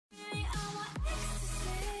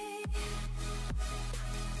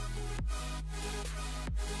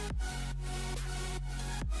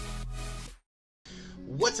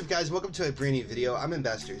What's up guys, welcome to a brand new video. I'm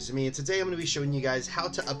Investors. And today I'm going to be showing you guys how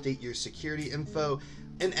to update your security info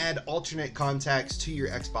and add alternate contacts to your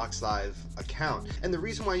Xbox Live account. And the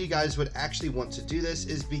reason why you guys would actually want to do this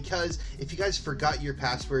is because if you guys forgot your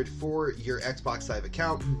password for your Xbox Live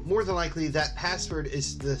account, more than likely that password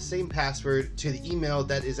is the same password to the email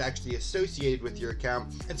that is actually associated with your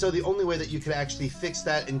account. And so the only way that you could actually fix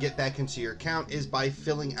that and get back into your account is by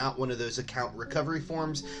filling out one of those account recovery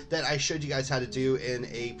forms that I showed you guys how to do in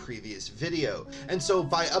a previous video. And so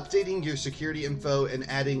by updating your security info and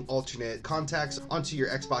adding alternate contacts onto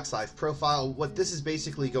your Xbox Live profile, what this is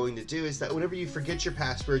basically going to do is that whenever you forget your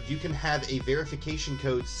password, you can have a verification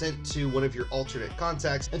code sent to one of your alternate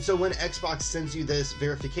contacts. And so when Xbox sends you this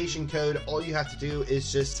verification code, all you have to do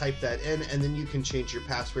is just type that in, and then you can change your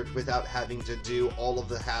password without having to do all of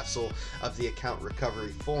the hassle of the account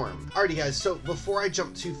recovery form. Alrighty guys, so before I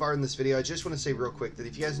jump too far in this video, I just want to say real quick that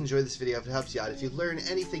if you guys enjoy this video, if it helps you out, if you learn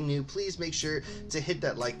anything new, please make sure to hit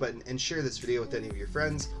that like button and share this video with any of your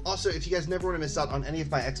friends. Also, if you guys never want to miss out on any of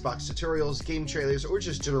my Xbox tutorials, game trailers, or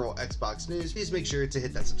just general Xbox news, please make sure to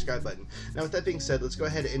hit that subscribe button. Now with that being said, let's go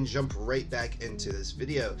ahead and jump right back into this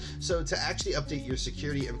video. So to actually update your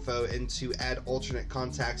security info and to add alternate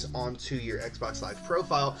contacts onto your Xbox Live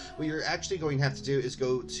profile, what you're actually going to have to do is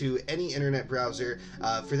go to any internet browser.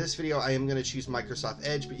 For this video, I am going to choose Microsoft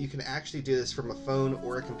Edge, but you can actually do this from a phone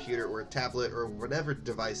or a computer or a tablet or whatever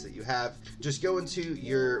device that you have. Just go into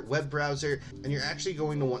your web browser and you're actually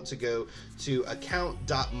going to want to go to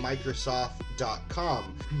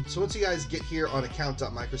account.microsoft.com. So once you guys get here on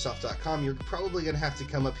account.microsoft.com, you're probably going to have to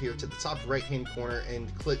come up here to the top right hand corner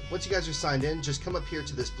and click, once you guys are signed in, just come up here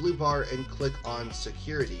to this blue bar and click on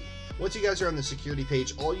security. Once you guys are on the security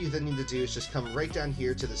page, all you then need to do is just come right down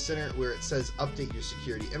here to the center where it says update your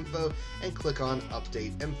security info and click on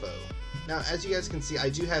update info. Now, as you guys can see, I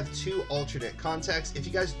do have two alternate contacts. If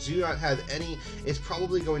you guys do not have any, it's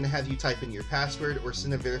probably going to have you type in your password or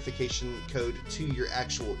send a verification code to your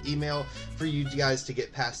actual email for you guys to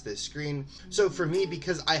get past this screen. So for me,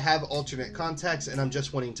 because I have alternate contacts and I'm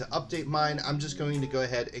just wanting to update mine, I'm just going to go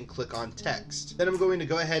ahead and click on text. Then I'm going to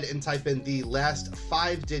go ahead and type in the last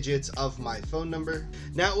 5 digits of my phone number.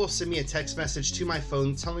 Now it will send me a text message to my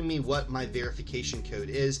phone telling me what my verification code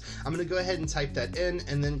is. I'm going to go ahead and type that in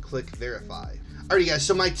and then click verify. Alrighty guys,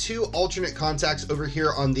 so my two alternate contacts over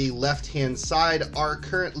here on the left hand side are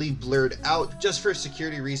currently blurred out just for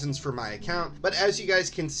security reasons for my account. But as you guys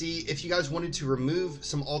can see, if you guys wanted to remove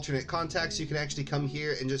some alternate contacts, you can actually come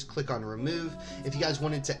here and just click on remove. If you guys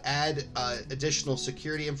wanted to add additional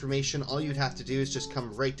security information, all you'd have to do is just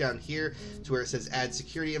come right down here to where it says add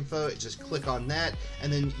security info, just click on that,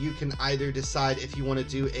 and then you can either decide if you want to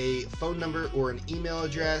do a phone number or an email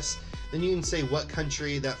address. Then you can say what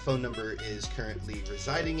country that phone number is currently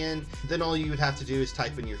residing in. Then all you would have to do is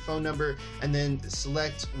type in your phone number and then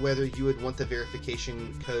select whether you would want the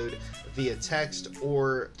verification code via text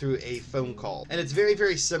or through a phone call. And it's very,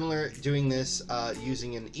 very similar doing this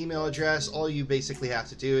using an email address. All you basically have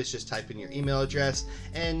to do is just type in your email address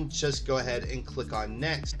and just go ahead and click on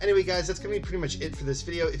next. Anyway guys, that's gonna be pretty much it for this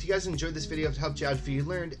video. If you guys enjoyed this video, if it helped you out, if you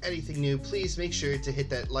learned anything new, please make sure to hit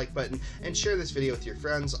that like button and share this video with your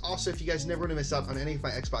friends. Also, if you guys never want to miss out on any of my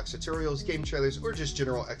Xbox tutorials, game trailers, or just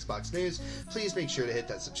general Xbox news, please make sure to hit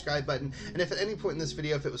that subscribe button. And if at any point in this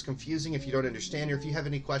video, if it was confusing, if you don't understand, or if you have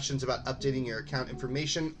any questions about updating your account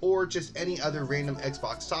information, or just any other random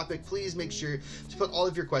Xbox topic, please make sure to put all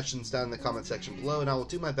of your questions down in the comment section below, and I will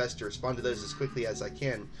do my best to respond to those as quickly as I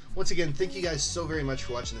can. Once again, thank you guys so very much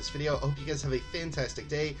for watching this video. I hope you guys have a fantastic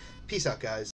day. Peace out, guys.